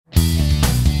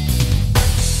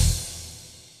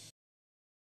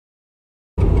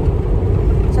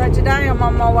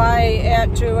I'm on my way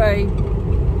out to a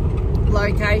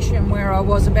location where I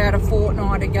was about a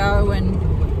fortnight ago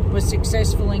and was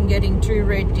successful in getting 2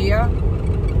 red deer.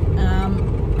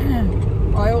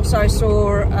 I also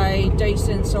saw a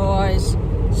decent size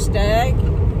stag.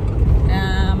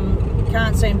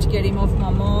 Can't seem to get him off my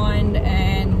mind,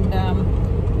 and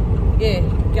yeah,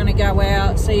 gonna go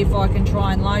out, see if I can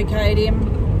try and locate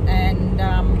him, and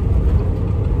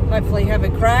hopefully have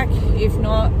a crack. If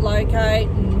not, locate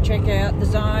and check out the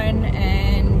zone,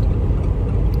 and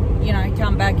you know,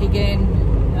 come back again.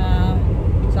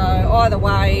 So either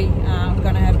way, I'm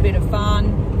gonna have a bit of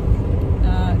fun.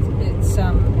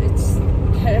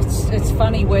 It's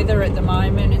funny weather at the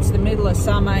moment. It's the middle of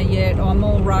summer, yet I'm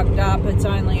all rugged up. It's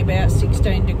only about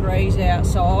 16 degrees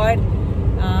outside.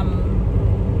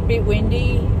 Bit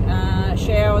windy,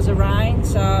 showers of rain,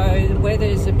 so the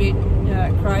weather's a bit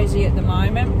crazy at the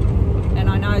moment, and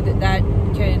I know that that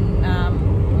can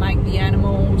make the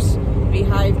animals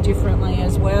behave differently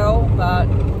as well, but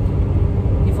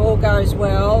if all goes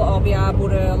well, I'll be able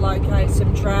to locate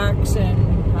some tracks, and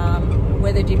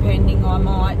weather depending, I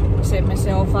might set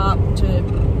myself up to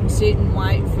sit and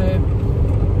wait for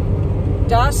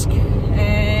dusk,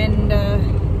 and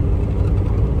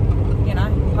you know,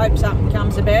 hope something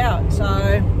comes about. So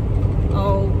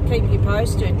I'll keep you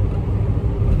posted.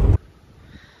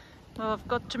 Well, I've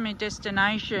got to my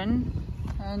destination,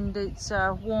 and it's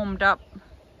warmed up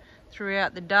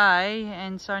throughout the day,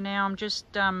 and so now I'm just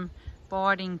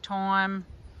biding time.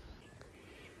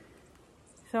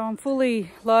 So I'm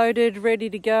fully loaded, ready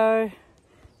to go.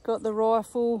 Got the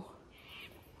rifle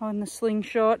on the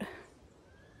slingshot.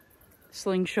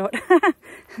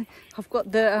 I've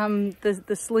got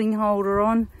the sling holder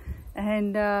on,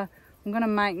 and I'm going to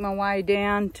make my way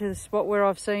down to the spot where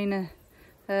I've seen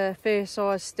a fair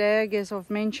sized stag, as I've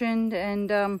mentioned,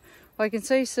 and I can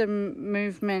see some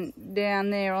movement down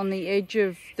there on the edge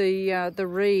of the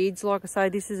reeds. Like I say,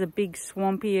 this is a big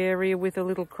swampy area with a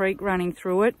little creek running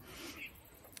through it.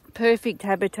 Perfect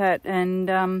habitat, and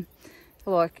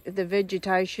like the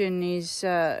vegetation is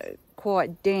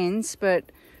quite dense, but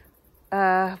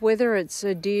whether it's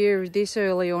a deer this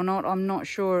early or not, I'm not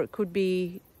sure. It could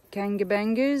be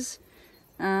kangabangas.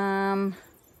 Yeah,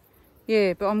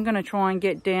 but I'm going to try and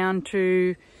get down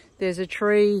to, there's a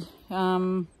tree,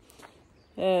 probably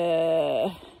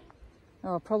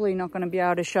not going to be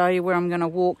able to show you where I'm going to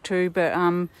walk to, but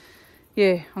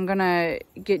yeah, I'm going to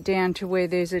get down to where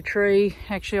there's a tree.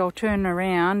 Actually, I'll turn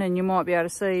around and you might be able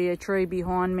to see a tree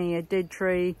behind me, a dead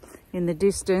tree in the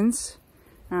distance.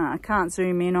 I can't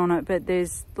zoom in on it, but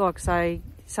there's, like I say,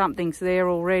 something's there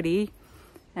already.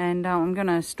 And I'm going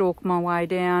to stalk my way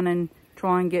down and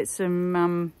try and get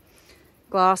some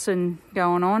glassing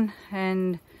going on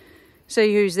and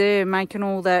see who's there making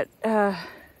all that,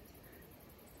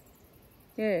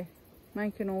 yeah,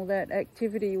 making all that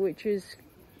activity, which is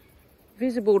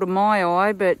visible to my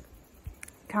eye, but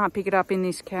can't pick it up in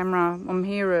this camera. I'm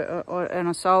here on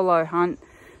a solo hunt,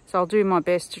 so I'll do my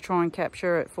best to try and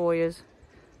capture it for you.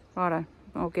 Righto,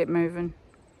 I'll get moving.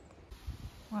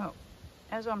 Well,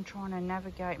 as I'm trying to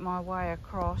navigate my way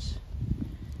across,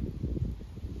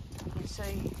 you can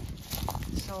see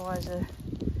the size of,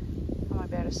 I'm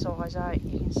about a size 8.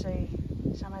 You can see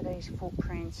some of these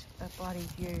footprints are bloody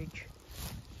huge.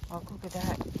 Like, look at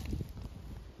that.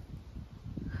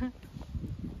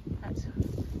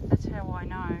 That's how I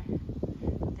know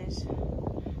there's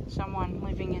someone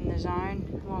living in the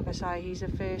zone. Like I say, he's a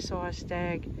fair sized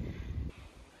stag.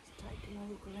 Let's take a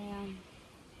look around.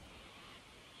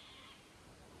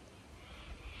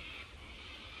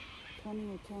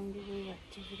 Plenty of kangaroo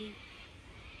activity.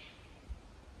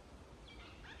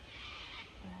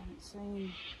 I haven't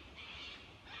seen.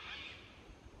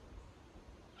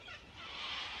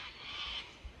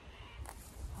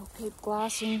 I'll keep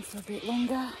glassing for a bit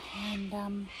longer, and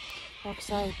like I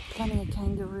say, plenty of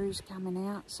kangaroos coming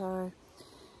out, so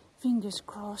fingers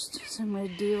crossed some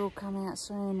red deer will come out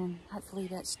soon, and hopefully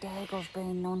that stag I've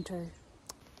been onto.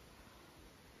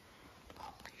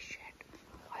 Holy shit,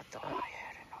 I thought I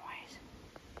heard a noise,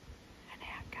 and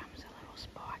out comes a little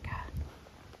spiker.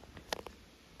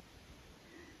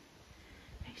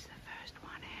 He's the first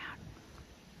one out.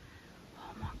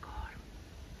 Oh my god,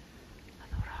 I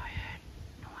thought I heard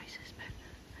noises, but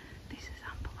this is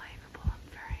unbelievable. I'm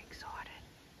very excited.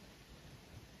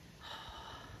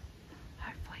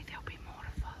 Hopefully there'll be more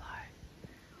to follow.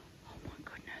 Oh my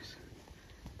goodness,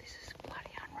 this is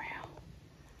bloody unreal.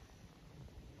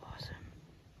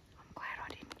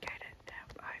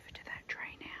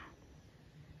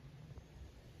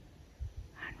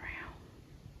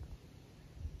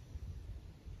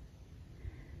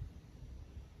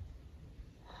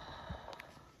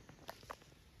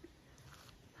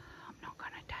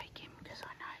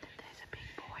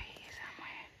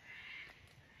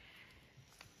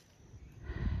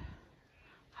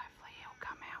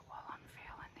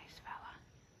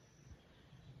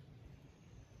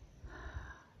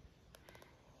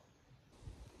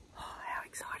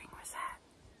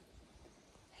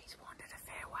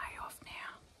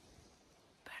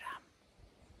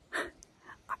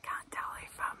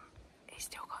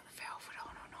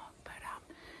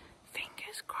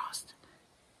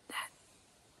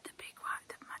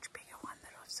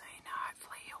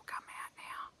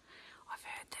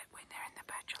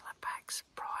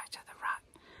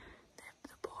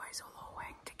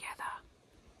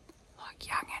 like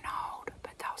young and old,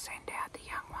 but they'll send out the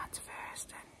young ones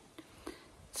first, and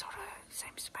it sort of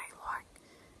seems to be like,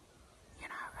 you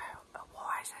know, a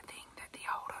wiser thing that the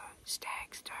older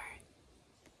stags do.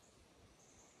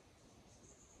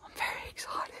 I'm very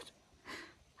excited.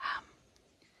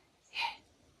 Yeah,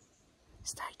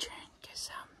 stay tuned,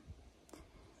 because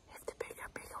if the bigger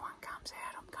one comes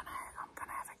out, I'm gonna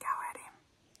have a go at him.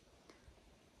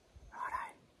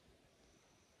 Righto.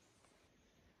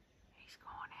 He's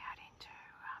gone out into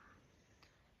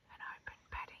an open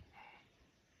paddock there,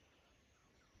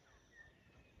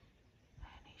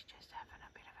 and he's just having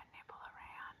a bit of a nibble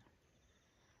around.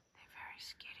 They're very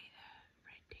skitty, the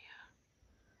red deer.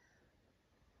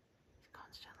 He's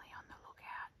constantly on the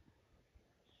lookout.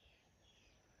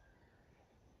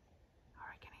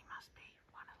 I reckon he must be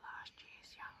one of last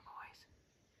year's young boys.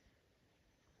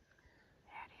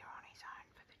 Out here on his own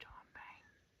for the time being.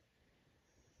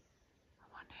 I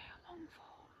wonder how long for.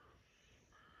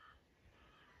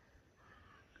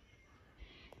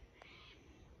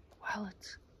 Well,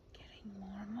 it's getting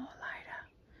more and more later.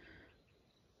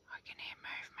 I can hear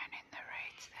movement in the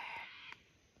reeds there.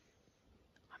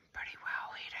 I'm pretty well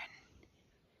hidden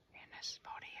in a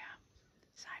spot here.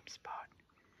 Same spot.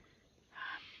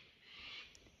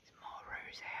 There's more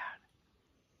roos out.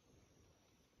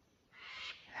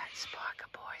 That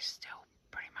spiker boy's still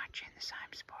pretty much in the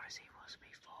same spot as he was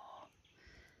before.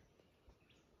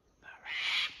 But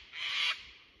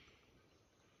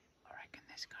I reckon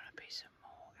there's going to be some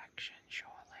more action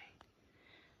shortly.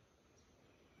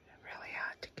 It's really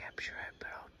hard to capture it, but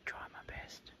I'll try my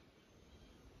best.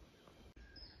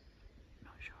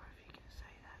 Not sure if you can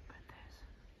see that, but there's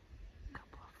a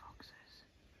couple of foxes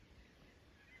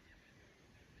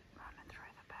running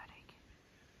through the paddock.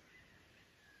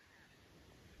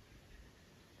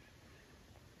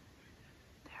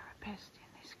 They're a pest in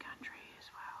this country as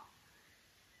well.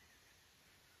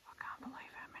 I can't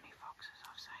believe how many foxes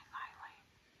I've seen lately,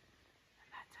 and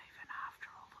that's even after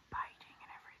all the baiting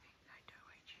and everything they do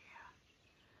each year.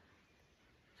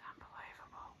 It's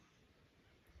unbelievable.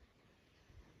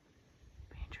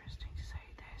 Be interesting to see.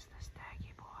 There's the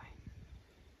staggy boy,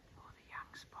 or the young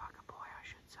spiker boy I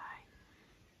should say.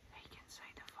 He can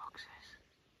see the foxes.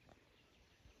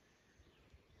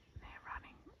 They're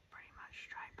running pretty much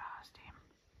straight past him.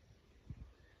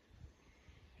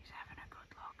 He's having a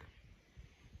good look.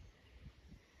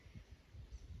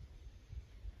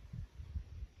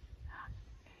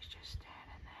 He's just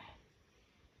standing there.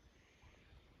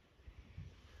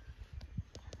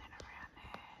 And then around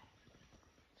there,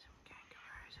 some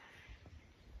kangaroos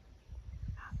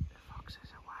the foxes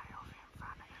are way off in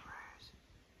front of the roos.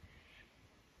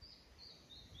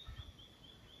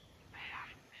 But here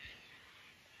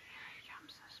he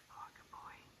comes, the spiker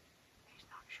boy. He's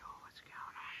not sure what's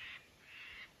going on.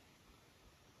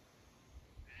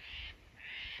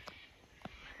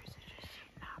 Roos are just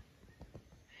sitting up.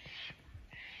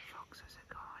 Foxes are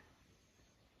gone.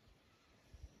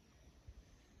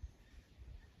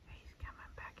 He's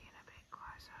coming back in a bit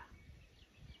closer.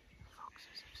 The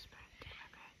foxes have spooked him a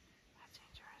bit. That's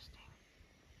interesting.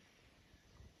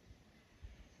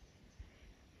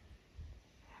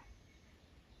 Yeah,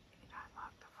 you don't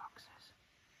like the foxes.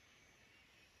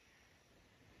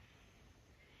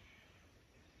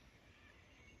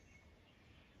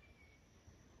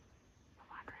 I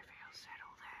wonder if he'll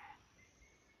settle there.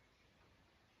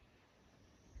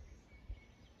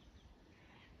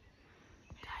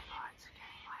 Daylight's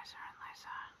getting lesser and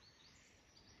lesser.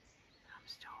 I'm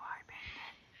still hoping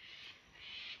that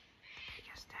the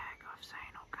biggest stag I've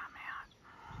seen will come out.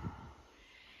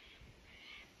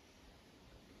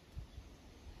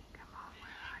 Come on,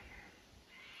 where are you?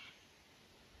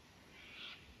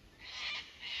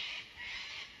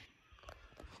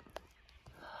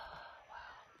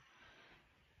 Well,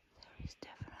 there is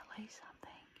definitely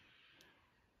something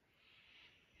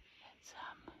that's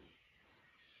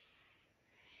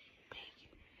big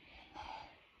in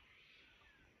there.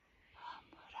 I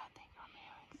don't think I'm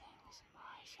hearing things.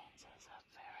 My senses are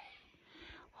very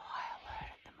high alert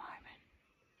at the moment.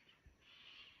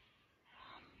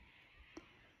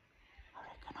 I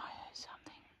reckon I heard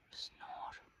something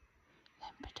snort,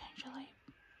 then potentially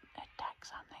attack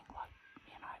something, like,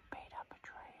 you know, beat up a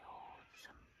tree or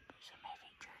some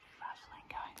heavy duty rustling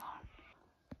going on.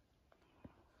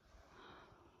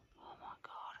 Oh my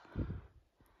God.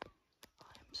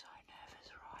 I am so nervous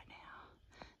right now.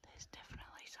 There's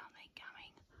definitely something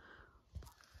coming.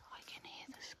 I can hear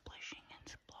the splishing and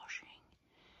sploshing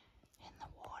in the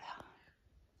water.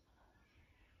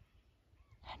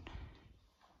 And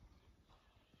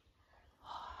I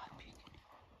hope you can.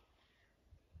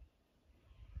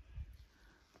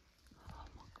 Oh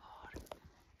my God.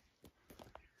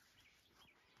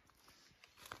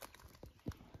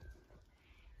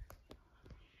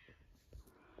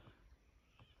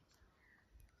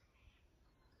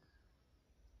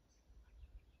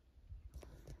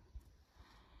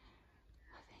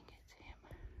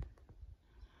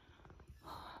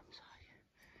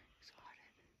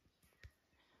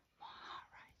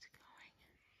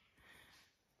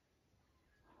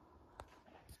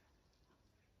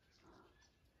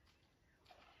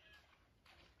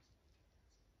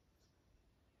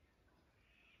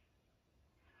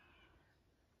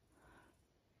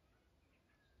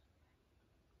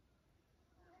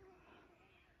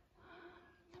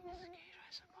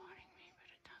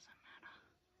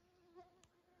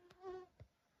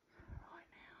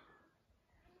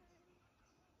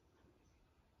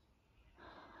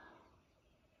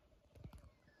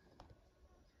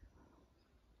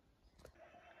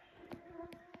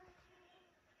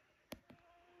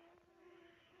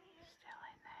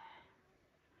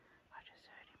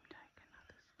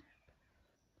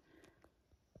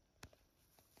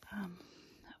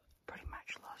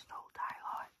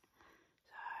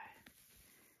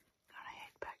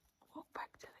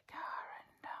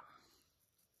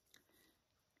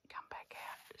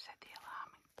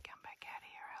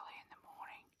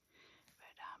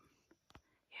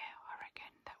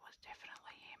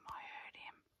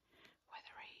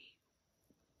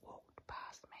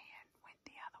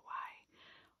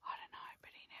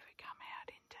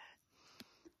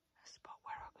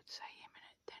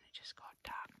 just got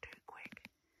dark too quick.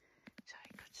 So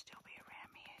he could still be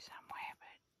around here somewhere,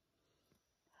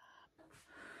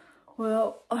 but...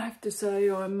 Well, I have to say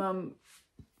I'm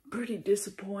pretty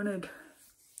disappointed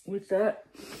with that.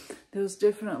 There was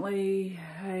definitely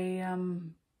a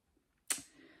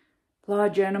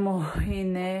large animal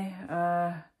in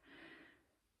there.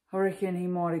 I reckon he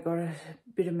might have got a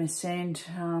bit of a scent.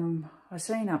 I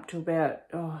seen up to about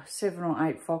 7 or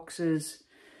 8 foxes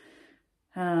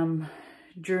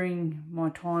during my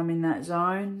time in that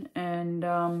zone, and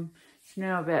it's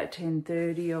now about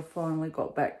 10:30. I finally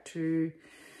got back to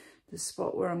the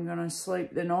spot where I'm going to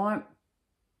sleep the night,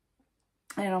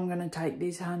 and I'm going to take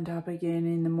this hunt up again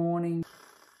in the morning.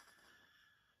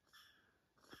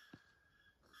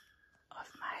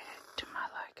 I've made it to my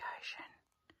location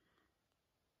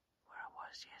where I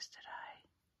was yesterday.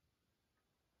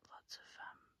 Lots of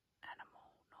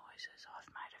animal noises. I've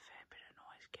made a fair bit of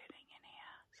noise getting in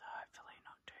here, so hopefully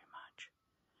not too much.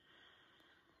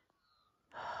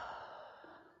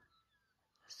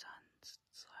 The sun's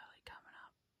slowly coming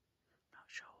up. Not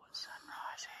sure what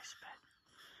sunrise is, but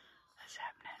it's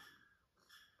happening.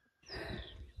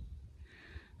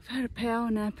 I've had a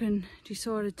power nap and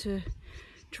decided to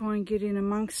try and get in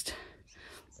amongst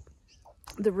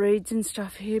the reeds and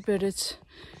stuff here, but it's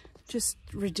just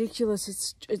ridiculous.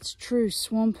 It's true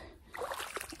swamp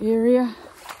area,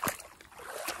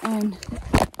 and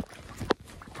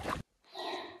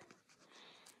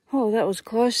oh, that was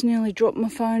close. Nearly dropped my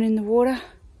phone in the water.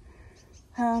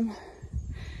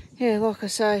 Yeah, like I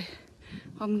say,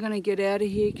 I'm gonna get out of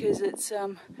here because it's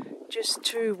just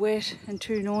too wet and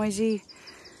too noisy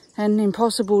and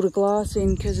impossible to glass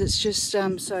in because it's just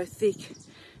so thick.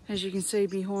 As you can see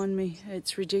behind me,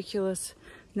 it's ridiculous.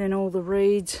 And then all the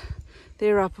reeds,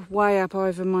 they're up way up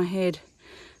over my head.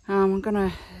 I'm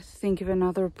gonna think of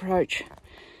another approach.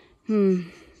 Oh,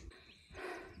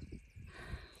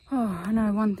 I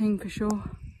know one thing for sure.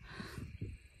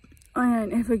 I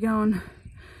ain't ever going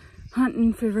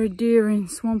hunting for red deer in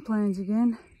swamplands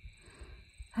again.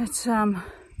 It's an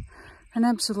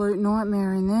absolute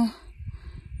nightmare in there.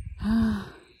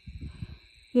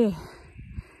 Yeah,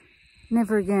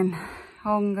 never again.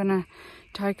 I'm gonna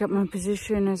take up my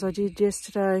position as I did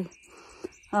yesterday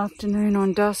afternoon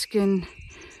on dusk, and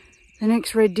the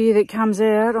next red deer that comes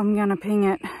out, I'm gonna ping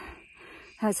it.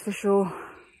 That's for sure.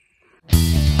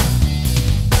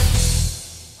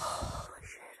 Holy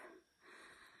shit.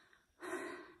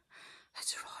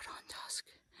 It's right on dusk.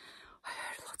 I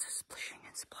heard lots of splishing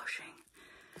and splashing.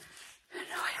 And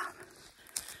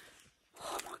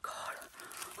oh my god.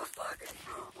 I've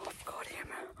got him.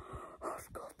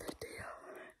 I've got the deer.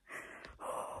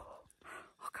 Oh,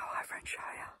 I'll go over and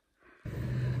show you.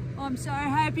 I'm so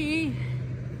happy.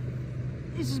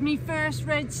 This is my first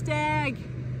red stag.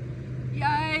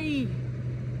 Yay!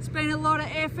 It's been a lot of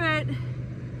effort.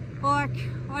 Like,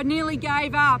 I nearly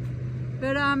gave up,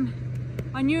 but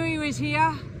I knew he was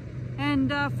here,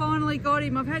 and finally got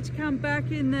him. I've had to come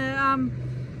back in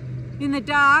the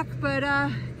dark, but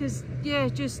because yeah,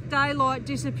 just daylight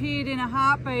disappeared in a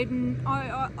heartbeat, and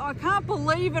I can't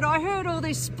believe it. I heard all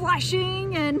this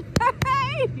splashing, and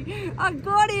hey, I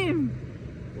got him.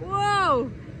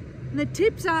 Whoa! And the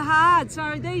tips are hard,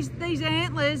 so these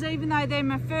antlers, even though they're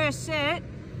my first set,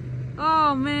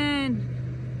 oh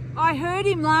man, I heard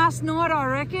him last night, I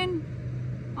reckon.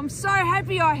 I'm so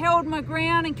happy I held my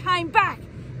ground and came back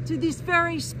to this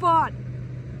very spot.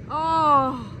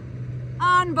 Oh,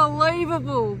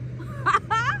 unbelievable.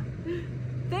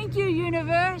 Thank you,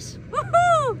 universe.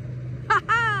 Woohoo!